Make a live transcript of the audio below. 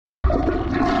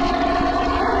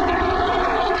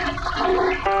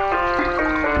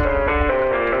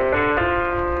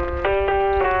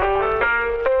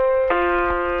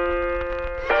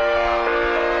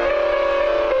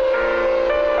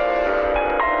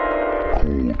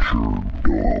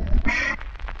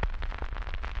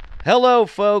Hello,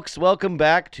 folks. Welcome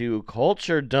back to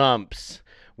Culture Dumps.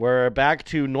 We're back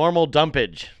to normal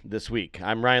dumpage this week.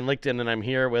 I'm Ryan Lichten, and I'm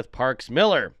here with Parks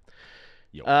Miller.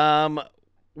 Yo.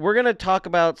 We're gonna talk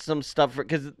about some stuff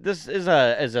because this is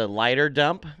a lighter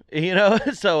dump,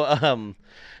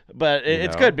 but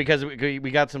it's good because we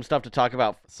got some stuff to talk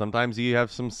about. Sometimes you have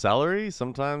some celery.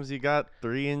 Sometimes you got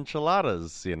 3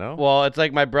 enchiladas, Well, it's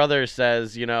like my brother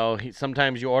says,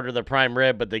 sometimes you order the prime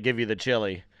rib, but they give you the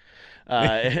chili.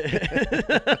 Yeah.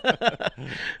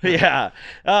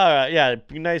 All right. Yeah.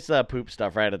 Nice poop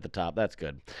stuff right at the top. That's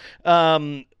good.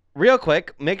 Real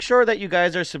quick, make sure that you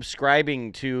guys are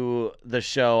subscribing to the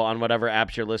show on whatever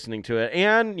apps you're listening to it,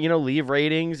 and leave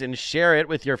ratings and share it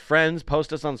with your friends.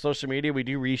 Post us on social media. We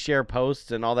do reshare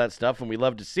posts and all that stuff, and we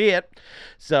love to see it.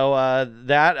 So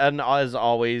that, and as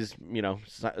always,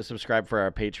 subscribe for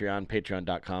our Patreon,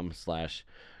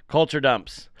 patreon.com/Culture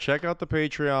Dumps. Check out the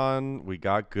Patreon. We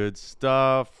got good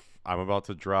stuff. I'm about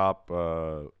to drop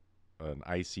an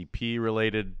ICP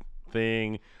related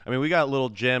thing. I mean, we got little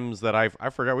gems that I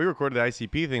forgot. We recorded the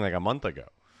ICP thing like a month ago,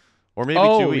 or maybe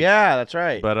 2 weeks. Yeah, that's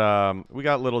right. But we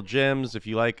got little gems. If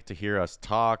you like to hear us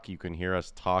talk, you can hear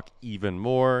us talk even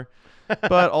more.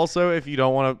 But also, if you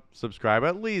don't want to subscribe,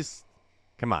 at least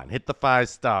come on, hit the 5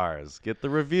 stars, get the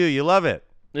review. You love it.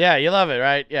 Yeah, you love it,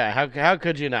 right? Yeah, how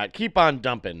could you not? Keep on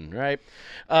dumping, right?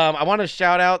 I want to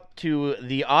shout out to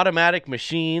the Automatic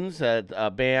Machines,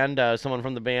 a band. Someone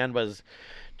from the band was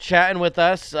chatting with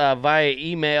us via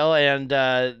email, and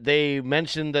they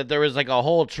mentioned that there was like a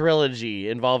whole trilogy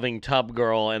involving Tub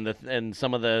Girl and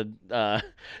some of the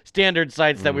standard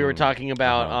sites that we were talking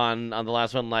about on the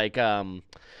last one, like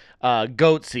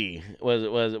Goatsy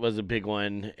was a big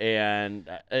one, and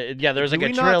yeah, there was like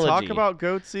a trilogy. Did we not talk about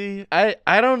Goatsy?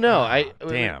 I don't know.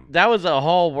 Damn, that was a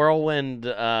whole whirlwind.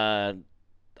 We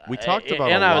talked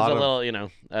about and I was a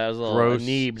little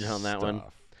neebed on that stuff. one.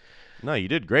 No, you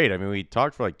did great. I mean, we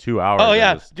talked for like 2 hours. Oh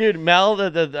yeah, dude, Mel,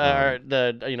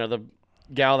 the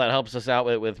gal that helps us out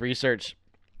with research,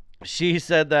 she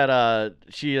said that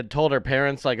she had told her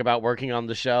parents like about working on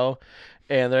the show,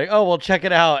 and they're like, oh, well, check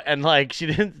it out, and like she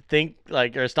didn't think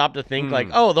or stop to think like,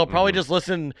 oh, they'll probably just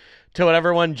listen to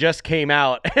whatever one just came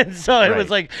out, and so it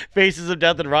was like Faces of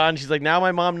Death and Raw, and she's like, now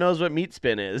my mom knows what meat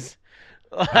spin is.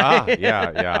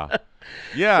 Yeah.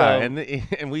 Yeah, so,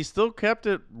 and we still kept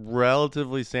it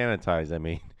relatively sanitized. I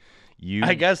mean,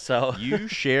 I guess so. You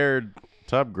shared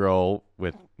Tub Girl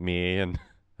with me and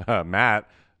Matt,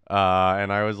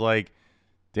 and I was like,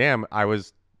 damn, I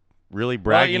was really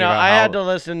bragging about I how had to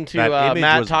listen to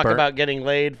Matt talk about getting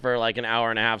laid for like an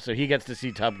hour and a half, so he gets to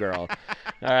see Tub Girl. All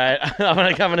right,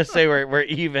 I'm gonna say we're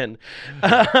even.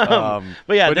 But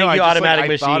yeah, thank you, Automatic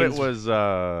Machines. I thought it was.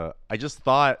 I just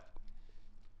thought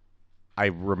I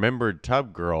remembered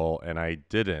Tub Girl, and I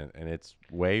didn't, and it's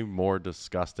way more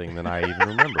disgusting than I even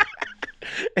remember.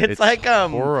 It's like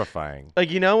horrifying. Like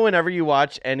whenever you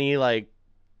watch any like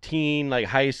teen like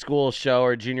high school show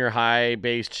or junior high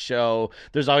based show,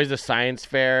 there's always a science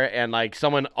fair, and like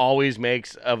someone always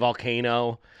makes a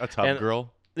volcano. A Tub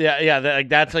Girl. Yeah.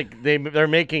 That's like they're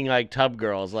making like Tub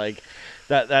Girls, like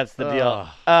that's the deal.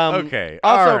 Okay.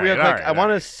 Also, real quick, I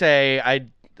want to say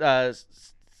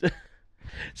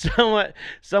someone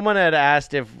had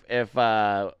asked if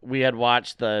we had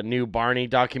watched the new Barney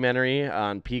documentary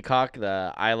on Peacock,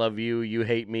 the I Love You, You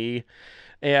Hate Me,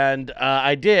 and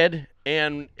I did,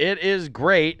 and it is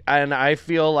great, and I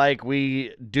feel like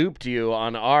we duped you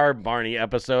on our Barney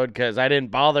episode because I didn't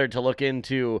bother to look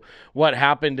into what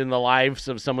happened in the lives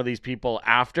of some of these people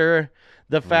after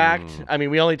the fact. I mean,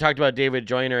 we only talked about David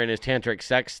Joyner and his tantric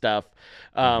sex stuff,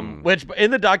 which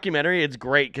in the documentary, it's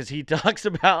great because he talks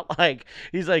about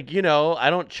he's like, I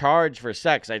don't charge for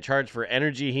sex. I charge for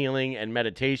energy healing and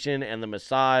meditation and the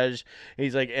massage.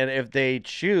 He's like, and if they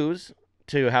choose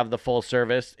to have the full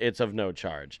service, it's of no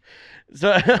charge.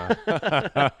 So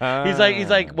he's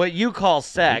like, what you call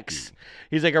sex,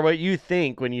 he's like, or what you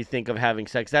think when you think of having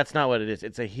sex, that's not what it is.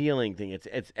 It's a healing thing.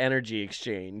 It's energy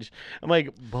exchange. I'm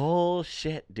like,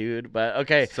 bullshit, dude. But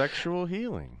okay. Sexual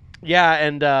healing. Yeah,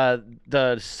 and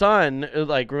the son,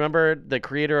 like, remember the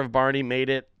creator of Barney made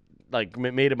him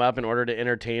up in order to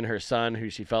entertain her son, who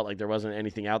she felt like there wasn't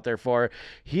anything out there for.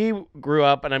 He grew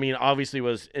up, and I mean, obviously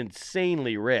was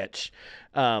insanely rich.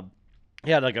 He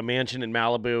had like a mansion in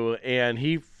Malibu, and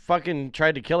he fucking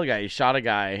tried to kill a guy. He shot a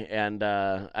guy, and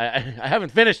I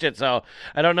haven't finished it, so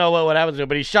I don't know what happens to him,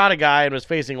 but he shot a guy and was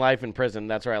facing life in prison.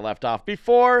 That's where I left off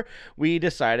before we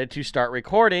decided to start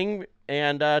recording,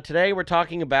 and today we're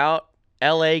talking about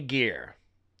LA Gear.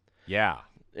 Yeah.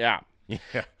 Yeah.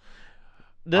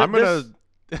 I'm going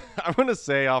to I'm gonna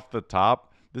say off the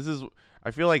top,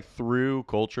 I feel like through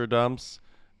culture dumps,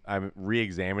 I'm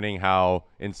re-examining how,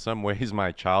 in some ways,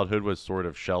 my childhood was sort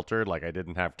of sheltered. Like I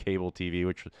didn't have cable TV,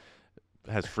 which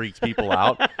has freaked people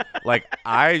out. Like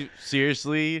I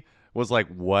seriously was like,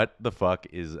 "What the fuck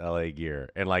is LA Gear?"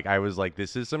 And like I was like,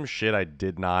 "This is some shit I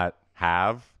did not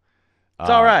have." It's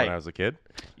all right. When I was a kid.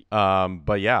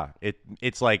 But yeah,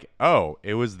 it's like, oh,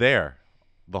 it was there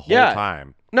the whole Yeah.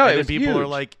 time. No, and it then was people are huge.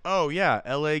 like, oh yeah,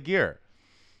 LA Gear.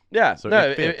 Yeah, So no,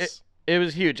 it fits. it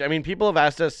was huge. I mean, people have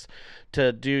asked us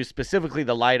to do specifically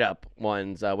the light up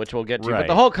ones, which we'll get to. But the Right.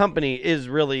 whole company is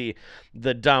really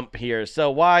the dump here.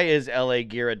 So why is LA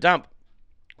Gear a dump?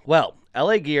 Well,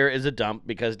 LA Gear is a dump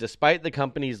because despite the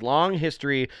company's long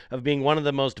history of being one of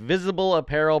the most visible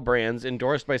apparel brands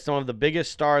endorsed by some of the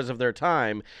biggest stars of their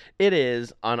time, it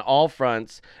is, on all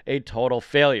fronts, a total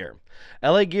failure.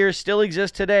 LA Gear still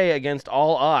exists today against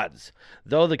all odds.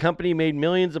 Though the company made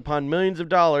millions upon millions of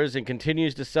dollars and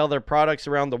continues to sell their products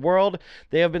around the world,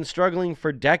 they have been struggling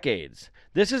for decades.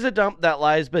 This is a dump that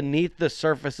lies beneath the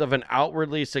surface of an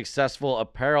outwardly successful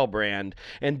apparel brand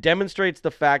and demonstrates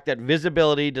the fact that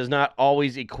visibility does not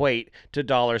always equate to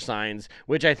dollar signs,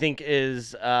 which I think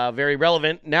is very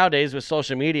relevant nowadays with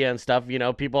social media and stuff. You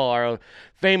know, people are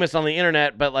famous on the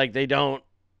internet, but like they don't.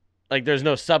 Like there's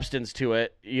no substance to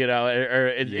it, you know, or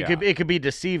it could be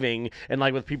deceiving, and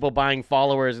like with people buying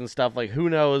followers and stuff, like who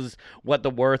knows what the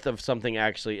worth of something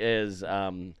actually is,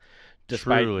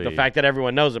 despite Truly. the fact that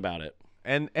everyone knows about it.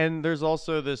 And there's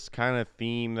also this kind of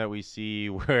theme that we see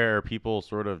where people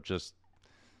sort of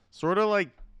like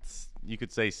you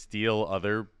could say steal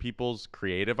other people's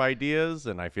creative ideas,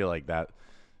 and I feel like that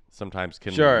sometimes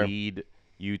can Sure. lead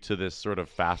you to this sort of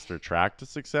faster track to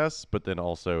success, but then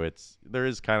also there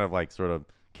is kind of like sort of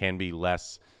can be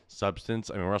less substance.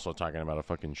 I mean, we're also talking about a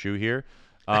fucking shoe here.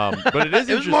 But it is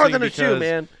It was more than a shoe, because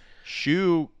man.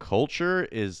 shoe culture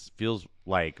feels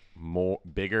like more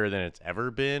bigger than it's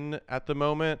ever been at the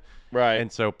moment. Right.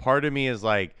 And so part of me is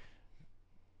like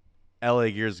LA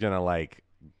Gear's gonna like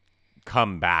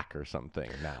come back or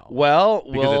something now. Well,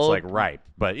 because it's like ripe.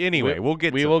 But anyway, we'll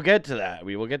get to that.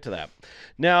 We will get to that.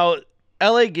 Now,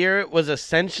 LA Gear was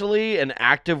essentially an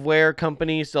activewear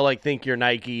company, so like think your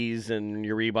Nikes and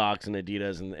your Reeboks and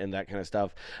Adidas and that kind of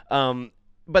stuff.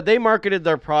 But they marketed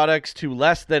their products to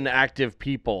less than active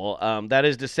people. That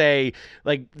is to say,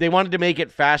 like they wanted to make it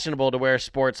fashionable to wear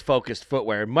sports-focused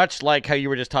footwear, much like how you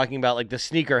were just talking about, like the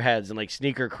sneakerheads and like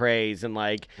sneaker craze and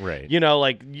like, Right. you know,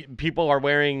 like people are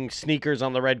wearing sneakers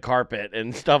on the red carpet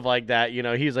and stuff like that. You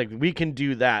know, he's like, we can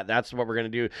do that. That's what we're gonna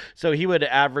do. So he would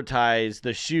advertise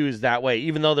the shoes that way,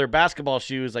 even though they're basketball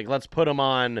shoes. Like, let's put them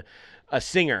on a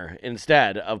singer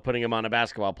instead of putting him on a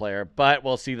basketball player. But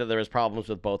we'll see that there is problems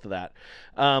with both of that.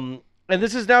 And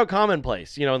this is now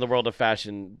commonplace, you know, in the world of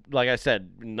fashion. Like I said,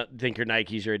 think your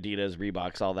Nikes, your Adidas,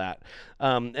 Reeboks, all that.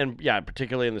 And yeah,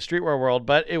 particularly in the streetwear world,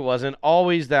 but it wasn't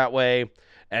always that way.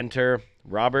 Enter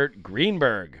Robert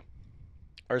Greenberg.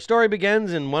 Our story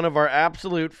begins in one of our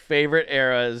absolute favorite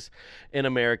eras in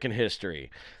American history.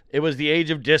 It was the age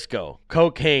of disco,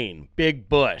 cocaine, Big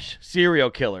Bush, serial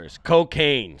killers,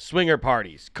 cocaine, swinger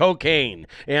parties, cocaine,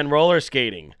 and roller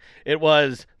skating. It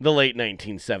was the late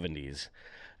 1970s.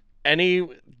 Any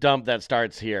dump that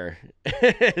starts here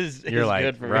is like,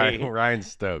 good for Ryan, me.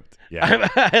 Ryan's stoked. Yeah.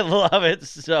 I love it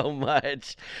so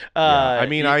much. Yeah. I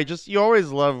mean, you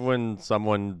always love when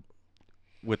someone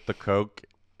with the coke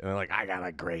and they're like, I got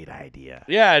a great idea.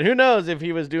 Yeah, and who knows if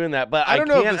he was doing that, but I don't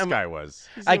know if can't this guy was.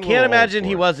 I can't imagine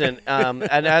he wasn't. And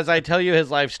as I tell you his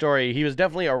life story, he was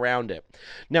definitely around it.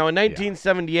 Now, in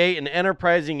 1978, an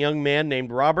enterprising young man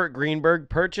named Robert Greenberg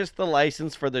purchased the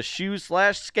license for the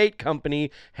shoe/skate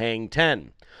company Hang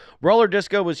 10. Roller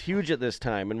disco was huge at this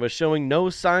time and was showing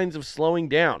no signs of slowing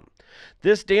down.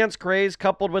 This dance craze,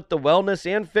 coupled with the wellness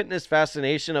and fitness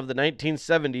fascination of the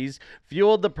 1970s,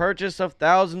 fueled the purchase of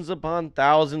thousands upon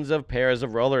thousands of pairs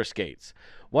of roller skates.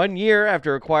 1 year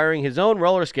after acquiring his own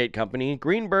roller skate company,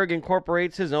 Greenberg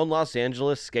incorporates his own Los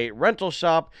Angeles skate rental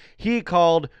shop he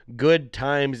called Good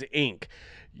Times Inc.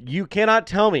 You cannot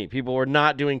tell me people were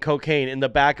not doing cocaine in the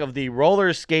back of the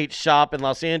roller skate shop in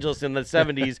Los Angeles in the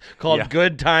 70s called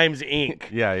Good Times Inc.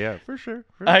 Yeah, for sure.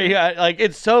 I like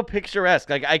it's so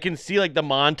picturesque. Like I can see like the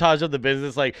montage of the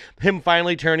business, like him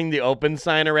finally turning the open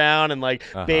sign around, and like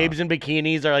babes in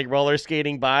bikinis are like roller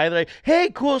skating by. They're like,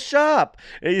 "Hey, cool shop!"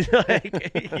 And he's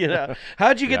like, you know,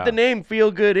 how'd you get the name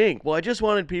Feel Good Inc? Well, I just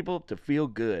wanted people to feel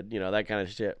good, you know, that kind of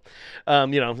shit.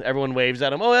 You know, everyone waves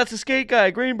at him. Oh, that's the skate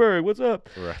guy, Greenberg. What's up?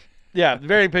 Right. Yeah,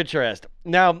 very picturesque.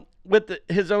 Now, with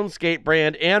his own skate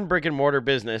brand and brick and mortar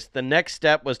business, the next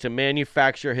step was to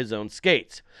manufacture his own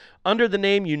skates. Under the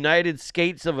name United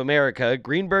Skates of America,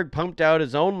 Greenberg pumped out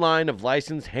his own line of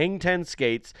licensed Hang 10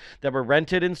 skates that were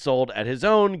rented and sold at his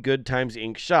own Good Times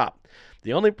Inc. shop.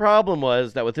 The only problem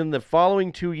was that within the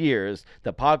following 2 years,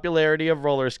 the popularity of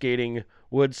roller skating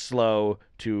would slow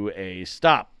to a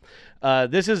stop.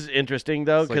 This is interesting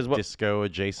though, It's because like disco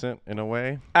adjacent in a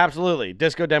way. absolutely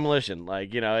disco demolition.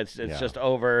 Like, it's Yeah. just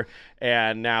over,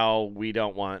 and now we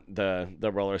don't want the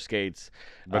roller skates.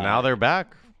 But now they're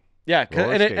back. Yeah,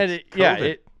 Roller skates.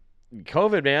 COVID.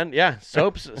 COVID, man. Yeah,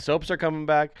 soaps are coming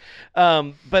back.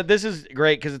 But this is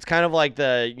great because it's kind of like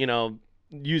the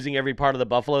using every part of the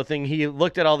Buffalo thing. He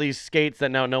looked at all these skates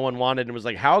that now no one wanted and was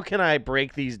like, how can I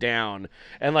break these down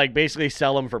and like basically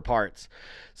sell them for parts?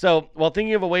 So while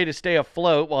thinking of a way to stay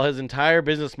afloat while his entire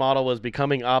business model was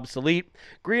becoming obsolete,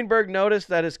 Greenberg noticed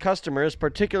that his customers,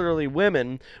 particularly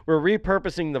women, were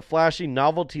repurposing the flashy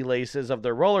novelty laces of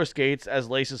their roller skates as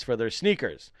laces for their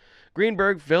sneakers.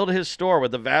 Greenberg filled his store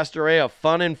with a vast array of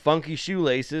fun and funky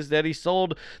shoelaces that he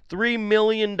sold $3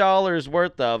 million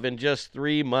worth of in just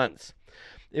 3 months.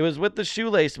 It was with the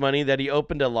shoelace money that he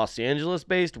opened a Los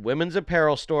Angeles-based women's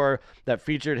apparel store that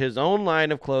featured his own line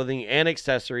of clothing and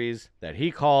accessories that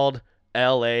he called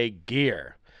LA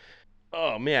Gear.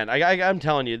 Oh man, I'm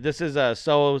telling you, this is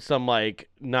some like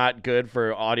not good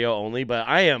for audio only, but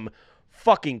I am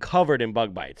fucking covered in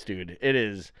bug bites, dude. It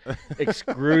is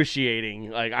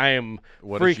excruciating. Like I am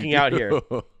What did freaking you out do? here.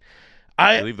 You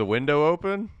I leave the window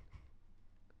open?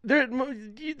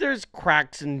 There's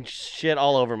cracks and shit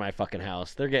all over my fucking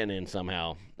house. They're getting in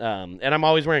somehow. And I'm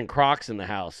always wearing Crocs in the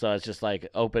house, so it's just like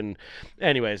open.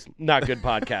 Anyways, not good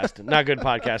podcast. Not good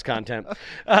podcast content.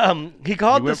 He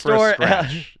called You the went for a store.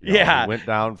 scratch. Yeah. He went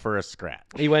down for a scratch.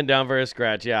 He went down for a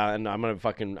scratch, yeah, and I'm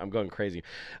going crazy.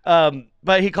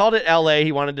 But he called it L.A.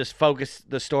 He wanted to focus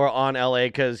the store on L.A.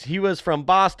 because he was from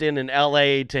Boston, and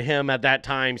L.A. to him at that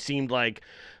time seemed like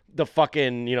the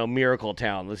fucking miracle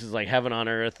town. This is like heaven on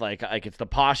earth. Like it's the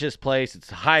poshest place. It's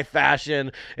high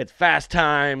fashion. It's fast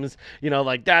times.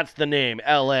 Like that's the name,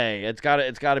 L.A. It's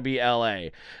gotta be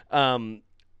L.A.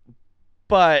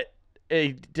 But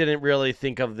it didn't really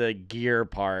think of the gear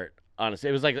part. Honestly,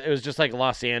 it was just like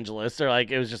Los Angeles, or like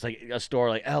it was just like a store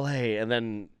like L.A. and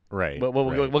then. Right.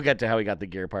 We'll get to how he got the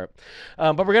gear part.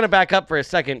 But we're going to back up for a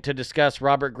second to discuss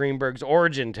Robert Greenberg's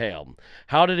origin tale.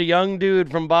 How did a young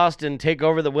dude from Boston take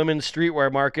over the women's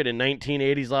streetwear market in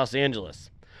 1980s Los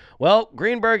Angeles? Well,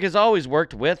 Greenberg has always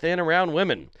worked with and around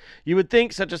women. You would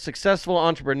think such a successful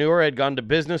entrepreneur had gone to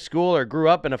business school or grew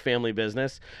up in a family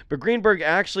business, but Greenberg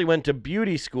actually went to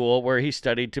beauty school where he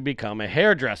studied to become a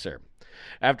hairdresser.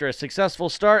 After a successful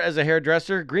start as a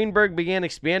hairdresser, Greenberg began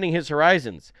expanding his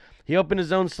horizons. He opened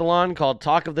his own salon called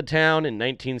Talk of the Town in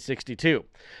 1962,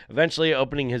 eventually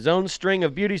opening his own string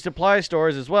of beauty supply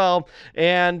stores as well,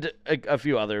 and a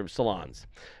few other salons.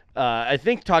 I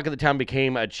think Talk of the Town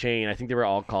became a chain. I think they were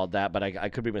all called that, but I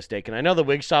could be mistaken. I know the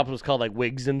wig shop was called like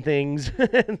Wigs and Things,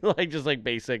 like just like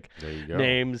basic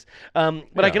names.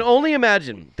 But I can only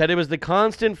imagine that it was the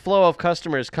constant flow of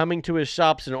customers coming to his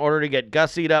shops in order to get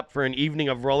gussied up for an evening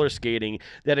of roller skating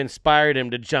that inspired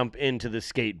him to jump into the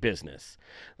skate business.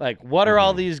 Like, what are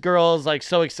all these girls like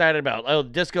so excited about? Oh,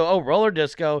 disco, oh, roller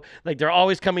disco. Like, they're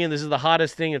always coming in. This is the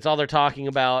hottest thing. It's all they're talking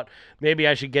about. Maybe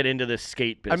I should get into this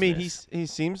skate business. I mean, he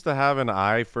seems to have an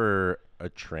eye for a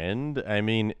trend. I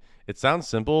mean, it sounds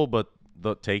simple, but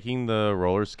taking the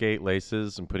roller skate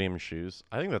laces and putting them in shoes,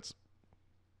 I think that's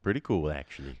pretty cool,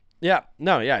 actually. Yeah,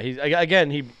 no, yeah.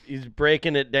 He's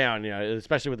breaking it down,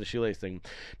 especially with the shoelace thing.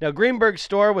 Now, Greenberg's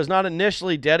store was not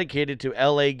initially dedicated to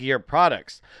LA Gear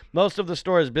products. Most of the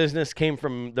store's business came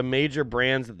from the major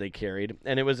brands that they carried,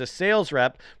 and it was a sales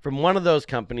rep from one of those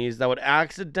companies that would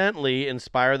accidentally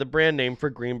inspire the brand name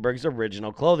for Greenberg's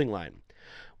original clothing line.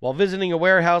 While visiting a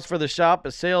warehouse for the shop,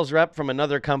 a sales rep from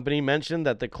another company mentioned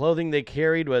that the clothing they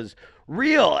carried was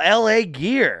real LA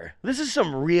gear. This is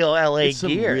some real LA gear.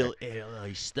 Some real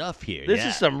LA stuff here. This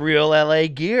is some real LA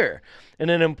gear.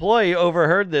 And an employee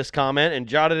overheard this comment and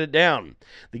jotted it down.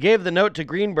 They gave the note to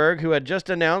Greenberg, who had just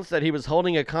announced that he was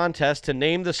holding a contest to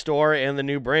name the store and the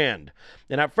new brand.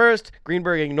 And at first,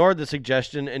 Greenberg ignored the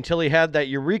suggestion until he had that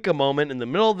eureka moment in the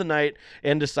middle of the night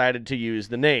and decided to use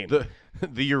the name.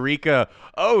 The eureka.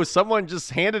 Oh, someone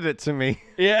just handed it to me.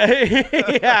 Yeah,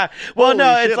 yeah. Well, no,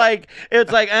 Holy shit.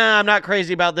 it's like I'm not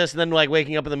crazy about this, and then like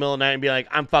waking up in the middle of the night and be like,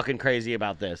 I'm fucking crazy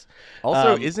about this.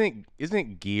 Also,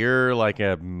 isn't gear like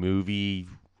a movie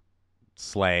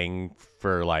slang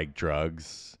for like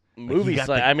drugs? Movie got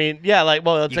slang. the- I mean, yeah, like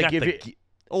well, it's You like got if the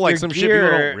Like your some shit people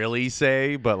gear- don't really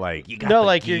say, but like You got no, the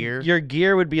like gear. your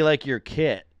gear would be like your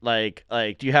kit. Like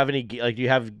do you have any like do you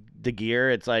have the gear?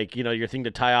 It's like your thing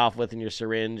to tie off with and your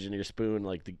syringe and your spoon,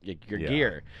 like your Yeah.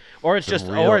 gear, or it's Some just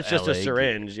real a LA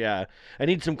syringe. Yeah, I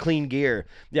need some clean gear.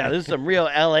 Yeah, this is some real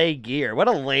LA gear. What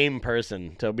a lame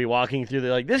person to be walking through.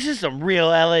 Like this is some real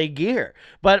LA gear.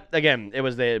 But again, it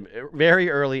was the very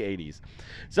early '80s.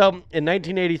 So in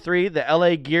 1983, the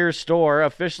LA Gear store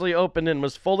officially opened and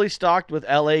was fully stocked with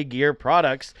LA Gear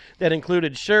products that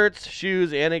included shirts,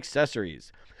 shoes, and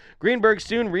accessories. Greenberg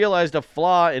soon realized a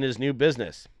flaw in his new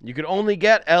business. You could only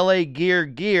get LA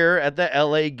gear at the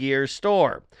LA Gear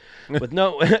store. With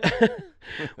no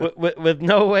with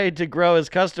no way to grow his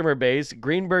customer base,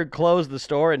 Greenberg closed the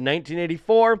store in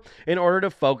 1984 in order to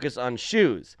focus on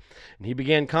shoes. And he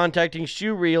began contacting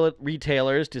shoe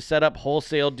retailers to set up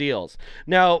wholesale deals.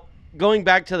 Now, going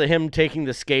back to him taking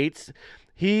the skates,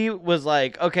 he was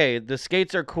like, okay, the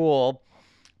skates are cool.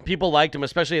 People liked them,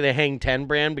 especially the Hang 10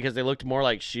 brand, because they looked more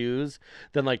like shoes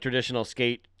than like traditional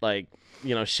skate, like,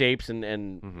 shapes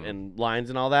and lines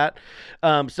and all that.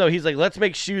 So he's like, let's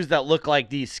make shoes that look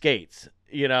like these skates,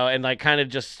 and like kind of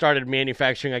just started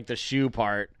manufacturing like the shoe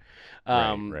part.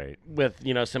 Right. With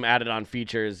some added on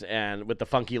features and with the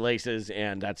funky laces,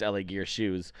 and that's LA Gear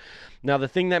shoes. Now the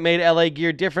thing that made LA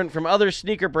Gear different from other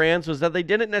sneaker brands was that they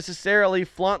didn't necessarily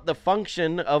flaunt the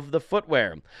function of the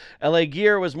footwear. LA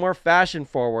Gear was more fashion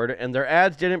forward, and their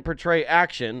ads didn't portray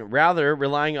action, rather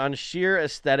relying on sheer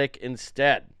aesthetic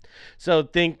instead. So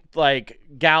think like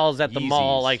gals at the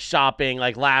mall, Yeezys. like shopping,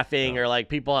 like laughing, or like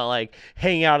people like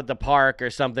hanging out at the park or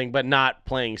something, but not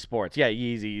playing sports. Yeah,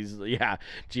 Yeezys. Yeah,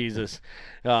 Jesus.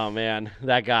 Oh, man,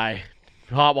 that guy.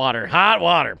 Hot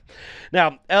water.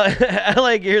 Now,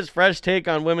 LA Gear's fresh take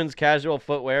on women's casual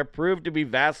footwear proved to be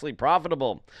vastly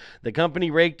profitable. The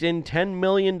company raked in $10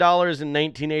 million in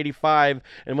 1985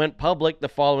 and went public the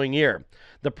following year.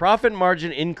 The profit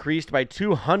margin increased by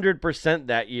 200%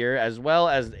 that year, as well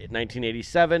as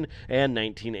 1987 and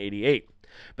 1988.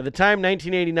 By the time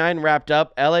 1989 wrapped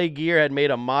up, LA Gear had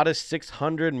made a modest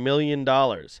 $600 million.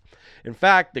 In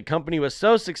fact, the company was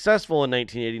so successful in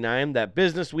 1989 that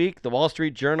Business Week, the Wall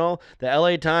Street Journal, the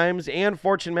LA Times, and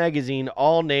Fortune magazine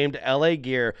all named LA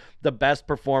Gear the best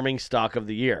performing stock of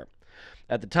the year.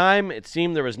 At the time, it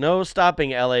seemed there was no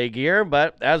stopping LA Gear,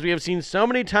 but as we have seen so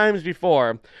many times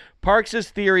before, Parks'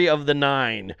 theory of the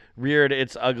nine reared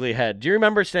its ugly head. Do you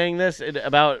remember saying this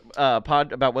about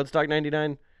Woodstock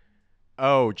 99?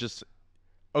 Oh, just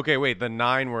okay. Wait, the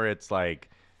 9 where it's like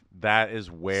that is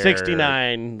where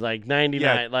 69, like 99,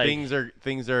 yeah, like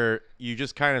things are. You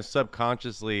just kind of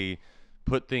subconsciously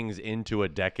put things into a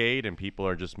decade, and people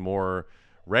are just more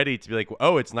ready to be like,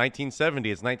 oh, it's 1970,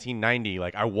 it's 1990.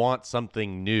 Like I want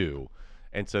something new.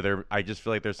 And so I just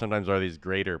feel like there sometimes are these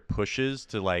greater pushes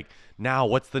to like, now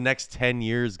what's the next 10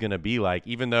 years going to be like?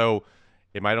 Even though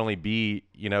it might only be,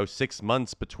 6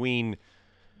 months between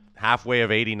halfway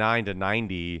of 89 to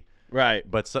 90. right.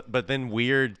 But then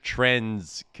weird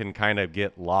trends can kind of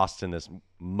get lost in this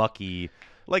mucky,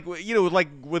 like, like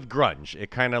with grunge.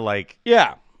 It kind of like,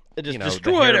 Yeah. It just the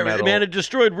destroyed hair everything, metal. man. It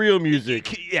destroyed real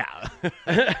music. yeah.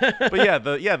 But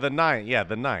the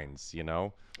nines,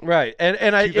 Right.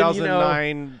 And I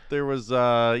 2009 there was it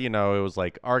was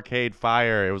like Arcade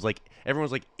Fire. It was like everyone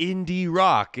was like indie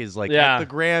rock is like Yeah. at the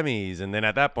Grammys, and then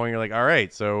at that point you're like, all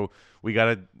right, so we got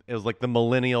to it was like the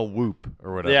millennial whoop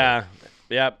or whatever. Yeah.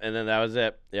 Yep, and then that was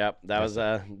it. Yep, that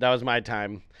was my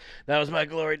time. That was my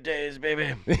glory days,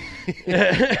 baby.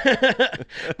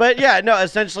 But yeah, no,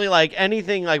 essentially like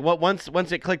anything like once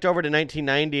it clicked over to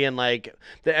 1990 and like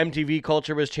the MTV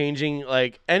culture was changing,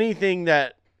 like anything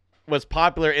that was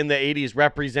popular in the 80s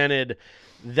represented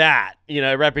that, it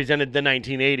represented the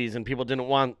 1980s, and people didn't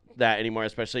want that anymore,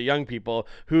 especially young people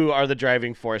who are the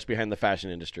driving force behind the fashion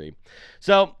industry.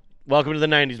 So, welcome to the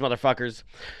 90s, motherfuckers.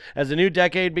 As the new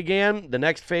decade began, the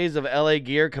next phase of LA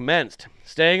Gear commenced.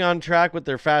 Staying on track with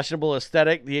their fashionable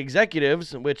aesthetic, the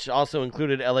executives, which also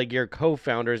included LA Gear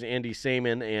co-founders Andy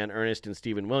Samon and Ernest and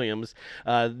Stephen Williams,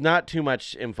 not too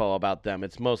much info about them.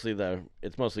 It's mostly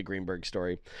Greenberg's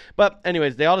story. But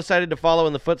anyways, they all decided to follow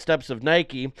in the footsteps of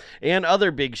Nike and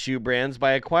other big shoe brands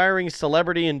by acquiring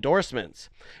celebrity endorsements.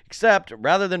 Except,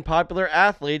 rather than popular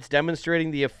athletes demonstrating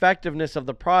the effectiveness of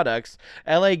the products,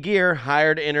 LA Gear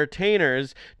hired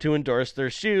entertainers to endorse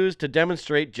their shoes to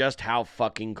demonstrate just how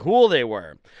fucking cool they were.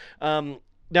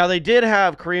 Now, they did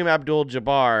have Kareem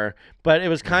Abdul-Jabbar, but it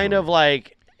was kind of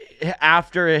like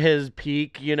after his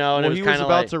peak, and Well, it was he kind was of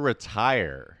about like, to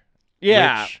retire.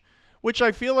 yeah. Which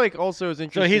I feel like also is So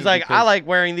interesting. he's like, I because- like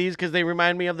wearing these because they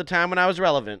remind me of the time when I was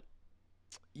relevant.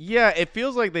 Yeah, it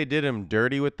feels like they did him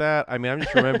dirty with that. I mean, I'm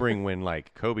just remembering when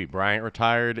like Kobe Bryant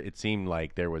retired, it seemed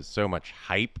like there was so much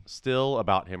hype still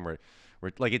about him.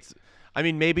 Like it's, I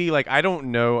mean, maybe like I don't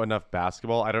know enough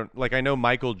basketball. I don't like I know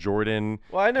Michael Jordan.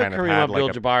 Well, I know kind of Kareem had, like,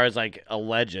 Abdul-Jabbar is like a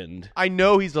legend. I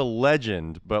know he's a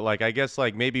legend, but like I guess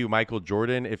like maybe Michael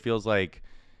Jordan, it feels like,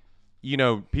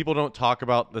 people don't talk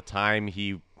about the time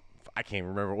I can't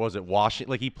remember, was it Washington?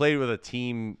 Like he played with a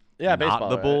team, Yeah, not baseball,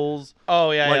 the right? Bulls.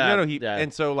 Oh yeah, Like yeah. no, yeah.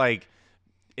 and so like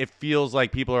it feels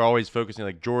like people are always focusing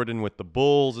like Jordan with the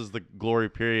Bulls is the glory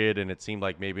period, and it seemed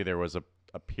like maybe there was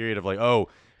a period of like, oh,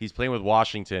 he's playing with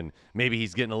Washington, maybe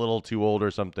he's getting a little too old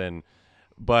or something.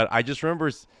 But I just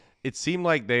remember it seemed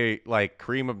like they like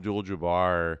Kareem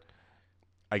Abdul-Jabbar,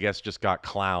 I guess, just got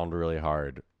clowned really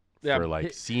hard Yeah, for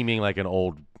like seeming like an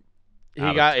old. he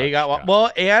out of got touch guy.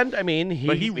 well, and I mean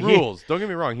But he rules. Don't get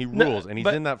me wrong, he rules, and he's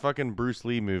but- in that fucking Bruce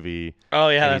Lee movie. Oh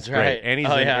yeah, and that's he's great. right. And he's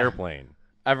oh, in yeah. Airplane.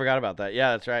 I forgot about that.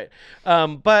 Yeah, that's right.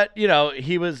 But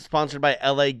he was sponsored by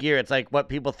LA Gear. It's like what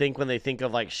people think when they think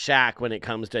of like Shaq when it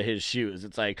comes to his shoes.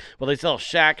 It's like, well, they sell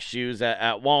Shaq shoes at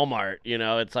Walmart.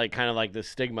 It's like kind of like the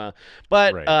stigma.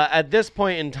 But Right. At this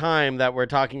point in time that we're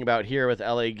talking about here with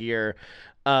LA Gear,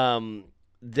 they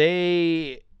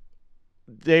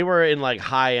were in like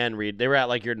high end They were at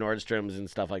like your Nordstroms and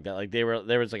stuff like that. Like there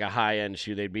was like a high end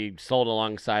shoe. They'd be sold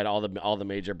alongside all the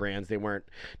major brands. They weren't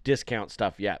discount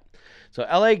stuff yet. So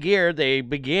LA Gear, they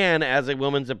began as a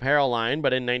women's apparel line,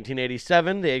 but in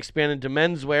 1987 they expanded to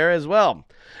menswear as well.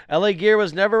 LA Gear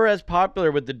was never as popular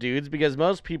with the dudes because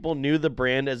most people knew the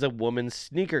brand as a woman's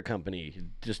sneaker company. It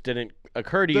just didn't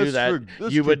occur to you that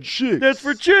you would. Chicks. That's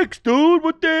for chicks, dude.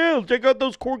 What the hell? Check out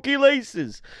those quirky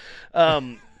laces.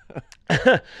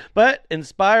 But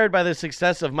inspired by the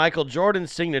success of Michael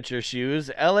Jordan's signature shoes,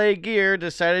 LA Gear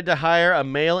decided to hire a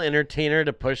male entertainer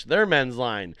to push their men's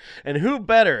line. And who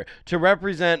better to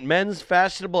represent men's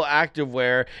fashionable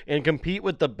activewear and compete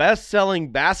with the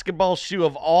best-selling basketball shoe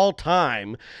of all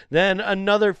time than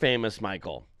another famous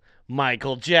Michael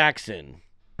Jackson.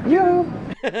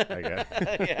 Okay.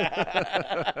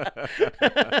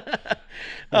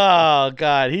 Oh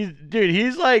God,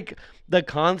 he's like the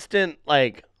constant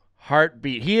like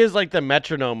heartbeat. He is like the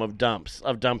metronome of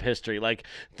dump history. Like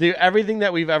everything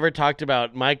that we've ever talked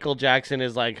about, Michael Jackson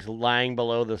is like lying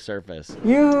below the surface.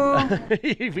 we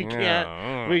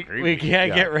can't we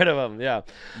can't get rid of him. Yeah,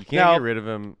 You can't Now, get rid of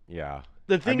him. Yeah.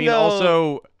 The thing, I mean, though,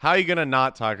 also, how are you gonna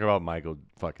not talk about Michael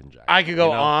fucking Jackson? I could go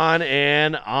you know? on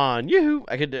and on. Yoo-hoo.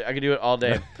 I could do it all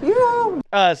day.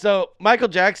 So Michael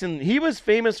Jackson, he was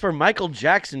famous for Michael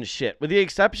Jackson shit. With the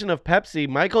exception of Pepsi,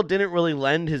 Michael didn't really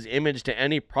lend his image to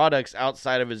any products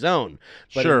outside of his own.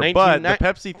 But Sure, in but the 1990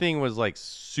 Pepsi thing was like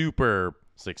super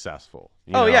successful.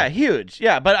 you Oh know? yeah, huge.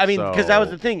 Yeah, but I mean, because that was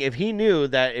So- the thing. If he knew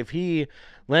that if he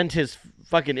lent his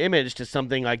fucking image to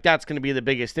something, like that's going to be the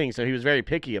biggest thing, so he was very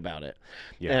picky about it.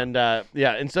 Yeah.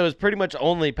 And so it was pretty much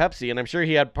only Pepsi, and I'm sure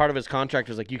he had part of his contract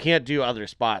was like you can't do other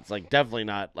spots, like definitely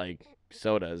not like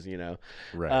sodas,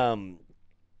 Right.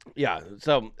 Yeah.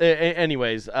 So,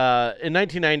 anyways, in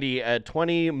 1990, a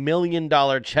 $20 million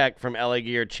check from LA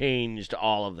Gear changed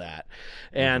all of that.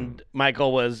 And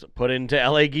Michael was put into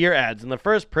LA Gear ads. And the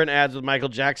first print ads with Michael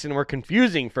Jackson were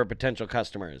confusing for potential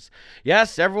customers.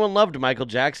 Yes, everyone loved Michael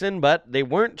Jackson, but they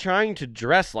weren't trying to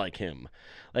dress like him.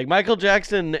 Like Michael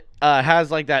Jackson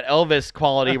has like that Elvis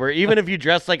quality where even if you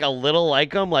dress like a little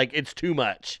like him, like it's too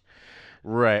much.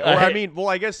 Right. Or I mean, well,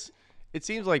 I guess it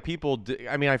seems like people.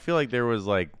 I mean, I feel like there was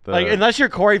like the. Like unless you're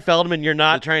Corey Feldman, you're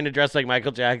not trying to dress like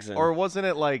Michael Jackson. Or wasn't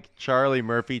it like Charlie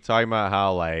Murphy talking about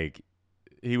how like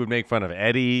he would make fun of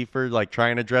Eddie for like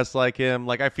trying to dress like him?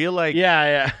 Like I feel like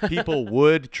yeah. people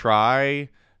would try,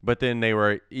 but then they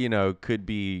were, could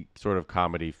be sort of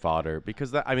comedy fodder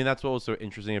because that's what was so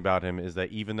interesting about him is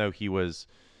that even though he was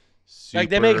like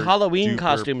they make super Halloween duper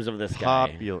costumes of this guy.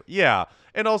 popular, yeah,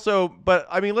 and also, but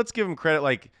I mean, let's give him credit.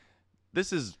 Like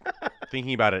this is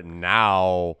thinking about it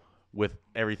now with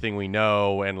everything we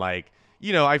know, and like.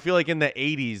 I feel like in the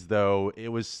 80s, though, it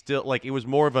was still like it was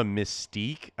more of a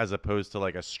mystique as opposed to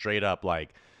like a straight up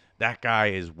like that guy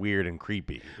is weird and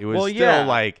creepy. It was still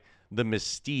like the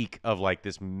mystique of like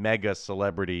this mega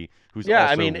celebrity who's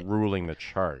also ruling the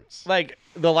charts. Like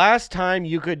the last time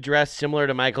you could dress similar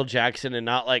to Michael Jackson and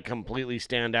not like completely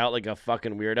stand out like a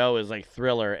fucking weirdo is like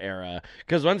Thriller era.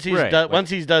 Because once he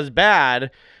does bad.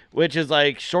 Which is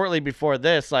like shortly before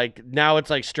this, like now it's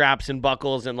like straps and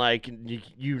buckles and like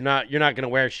you're not gonna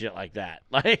wear shit like that,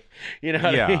 like what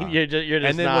I mean? You're just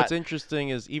and then not. What's interesting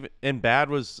is Bad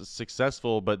was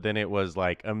successful, but then it was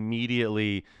like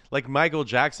immediately like Michael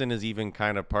Jackson is even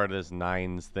kind of part of this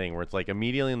Nines thing where it's like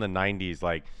immediately in the 90s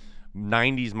like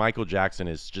 90s Michael Jackson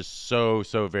is just so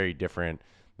very different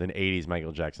than 80s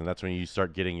Michael Jackson. That's when you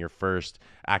start getting your first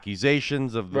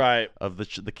accusations of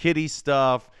the kiddie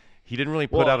stuff. He didn't really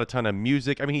put out a ton of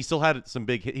music. I mean, he still had some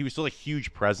big hit. He was still a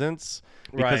huge presence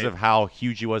because of how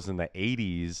huge he was in the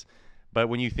 80s. But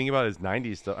when you think about his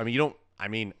 90s stuff, I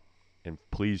mean, and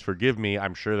please forgive me,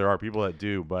 I'm sure there are people that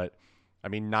do, but I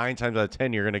mean, 9 times out of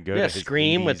 10, you're going to go to his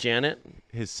Scream 80s, with Janet.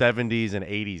 His 70s and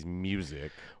 80s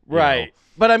music. Right. know.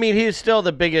 But I mean, he's still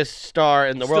the biggest star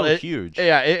in the world. Still huge.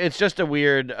 Yeah, it's just a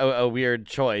weird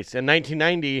choice. In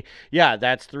 1990, yeah,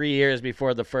 that's 3 years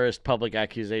before the first public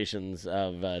accusations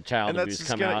of child abuse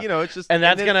come out. It's just, and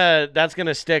that's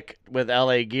gonna stick with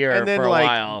L.A. Gear for a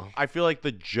while. I feel like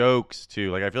the jokes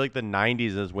too. Like I feel like the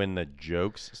 90s is when the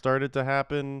jokes started to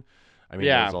happen. I mean,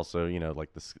 there's also like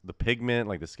the pigment,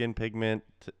 like the skin pigment,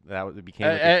 that became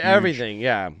like a huge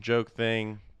everything. joke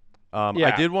thing.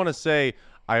 I did want to say.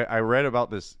 I read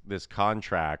about this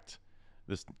contract,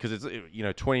 because it's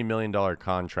 $20 million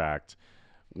contract,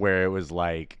 where it was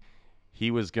like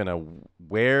he was gonna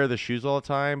wear the shoes all the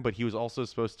time, but he was also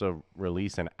supposed to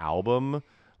release an album,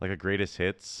 like a greatest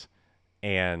hits,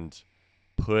 and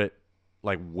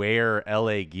wear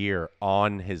LA Gear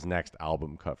on his next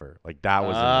album cover. Like that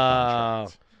was in the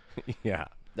contract. Yeah.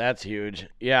 That's huge.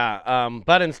 Yeah.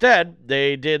 But instead,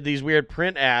 they did these weird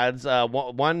print ads.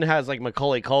 One has like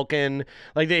Macaulay Culkin.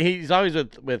 He's always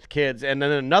with kids. And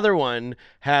then another one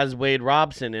has Wade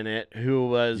Robson in it, who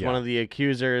was one of the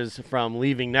accusers from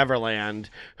Leaving Neverland,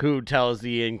 who tells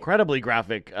the incredibly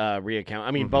graphic recount.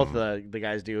 I mean, both the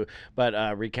guys do,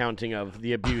 but recounting of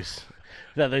the abuse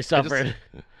that they suffered.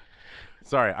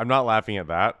 Sorry, I'm not laughing at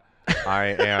that.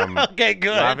 I am okay,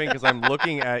 good. laughing because I'm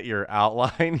looking at your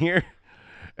outline here.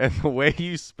 And the way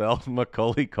you spelled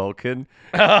Macaulay Culkin,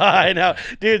 I know,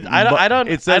 dude. I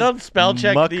don't spell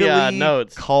check the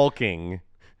notes. Culking,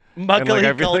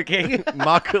 Macaulay Culking.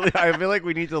 Macaulay. I feel like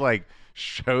we need to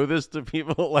show this to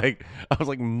people. I was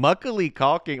like Macaulay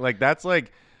Culking. That's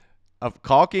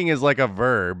caulking is like a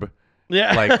verb.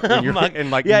 Yeah. When you're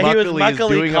Macaulay is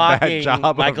doing a bad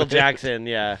job. Michael Jackson.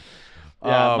 Yeah.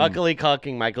 Yeah, Macaulay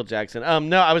Culkin Michael Jackson.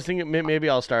 No, I was thinking maybe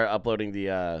I'll start uploading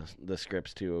the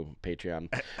scripts to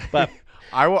Patreon. But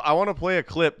I want to play a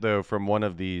clip though from one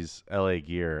of these LA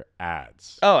Gear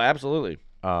ads. Oh, absolutely.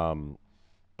 To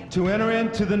enter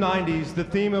into the 90s, the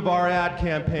theme of our ad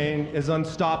campaign is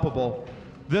unstoppable.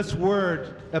 This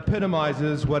word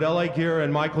epitomizes what LA Gear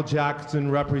and Michael Jackson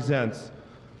represents.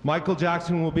 Michael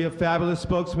Jackson will be a fabulous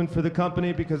spokesman for the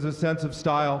company because of his sense of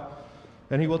style.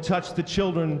 And he will touch the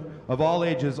children of all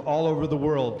ages all over the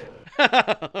world.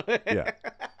 Yeah.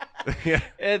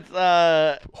 It's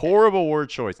horrible word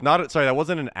choice. Sorry, that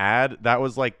wasn't an ad. That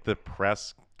was the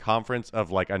press conference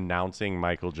of announcing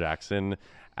Michael Jackson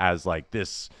as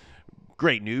this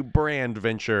great new brand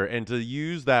venture, and to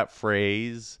use that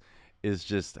phrase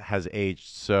has aged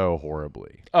so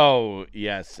horribly. Oh,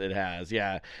 yes, it has.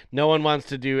 Yeah. No one wants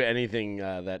to do anything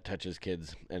that touches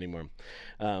kids anymore.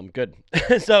 Good.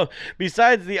 So,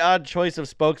 besides the odd choice of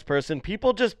spokesperson,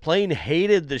 people just plain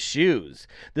hated the shoes.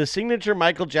 The signature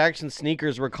Michael Jackson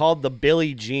sneakers were called the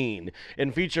Billie Jean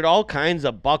and featured all kinds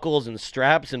of buckles and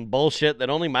straps and bullshit that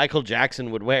only Michael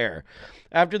Jackson would wear.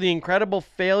 After the incredible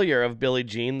failure of Billie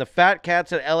Jean, the fat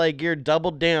cats at LA Gear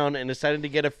doubled down and decided to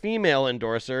get a female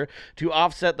endorser to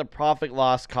offset the profit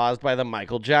loss caused by the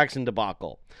Michael Jackson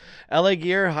debacle. LA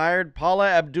Gear hired Paula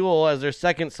Abdul as their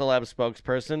second celeb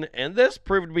spokesperson, and this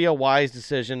proved to be a wise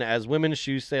decision as women's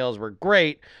shoe sales were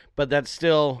great, but that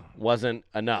still wasn't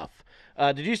enough.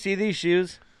 Did you see these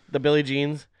shoes? The Billie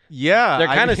Jeans? Yeah. They're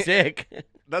kind of sick.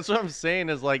 That's what I'm saying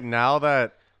is now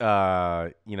that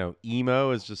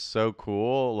emo is just so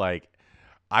cool.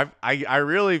 I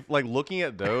really looking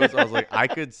at those. I was like, I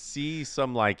could see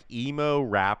some emo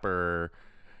rapper.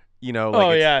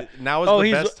 Now is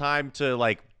the best time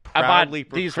to proudly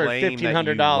proclaim these for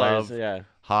 $1,500. Yeah,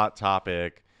 Hot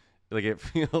Topic. It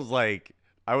feels like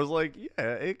I was like,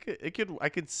 yeah, it could. I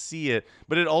could see it,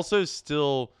 but it also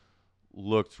still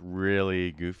looked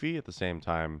really goofy at the same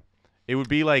time. It would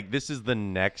be this is the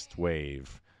next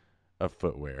wave of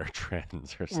footwear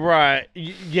trends or something. Right.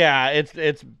 Yeah,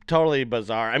 it's totally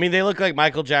bizarre. I mean, they look like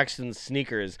Michael Jackson's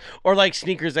sneakers, or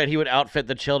sneakers that he would outfit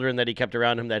the children that he kept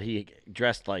around him that he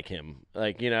dressed like him.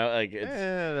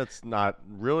 That's not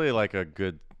really a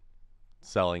good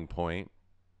selling point.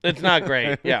 It's not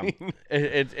great. Yeah,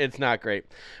 it's not great.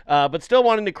 But still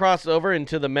wanting to cross over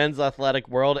into the men's athletic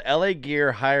world, LA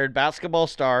Gear hired basketball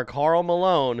star Karl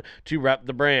Malone to rep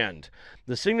the brand.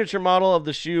 The signature model of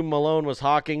the shoe Malone was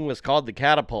hawking was called the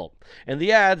Catapult, and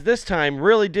the ads this time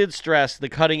really did stress the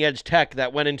cutting-edge tech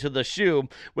that went into the shoe,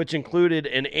 which included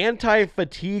an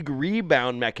anti-fatigue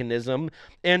rebound mechanism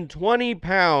and 20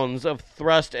 pounds of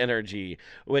thrust energy,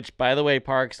 which, by the way,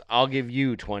 Parks, I'll give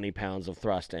you 20 pounds of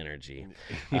thrust energy.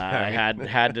 I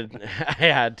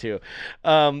had to.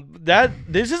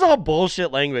 This is all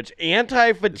bullshit language.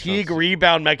 Anti-fatigue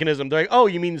rebound mechanism. They're like, oh,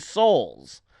 you mean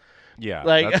soles? Yeah,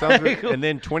 Like- that sounds and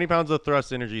then 20 pounds of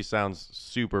thrust energy sounds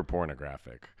super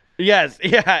pornographic. Yes,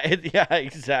 yeah,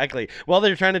 exactly. Well,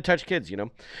 they're trying to touch kids,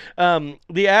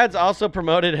 The ads also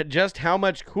promoted just how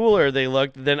much cooler they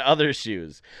looked than other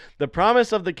shoes. The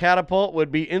promise of the Catapult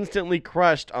would be instantly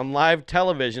crushed on live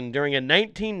television during a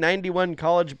 1991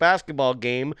 college basketball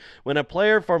game when a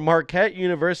player for Marquette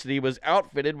University was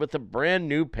outfitted with a brand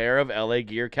new pair of LA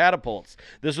Gear Catapults.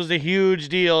 This was a huge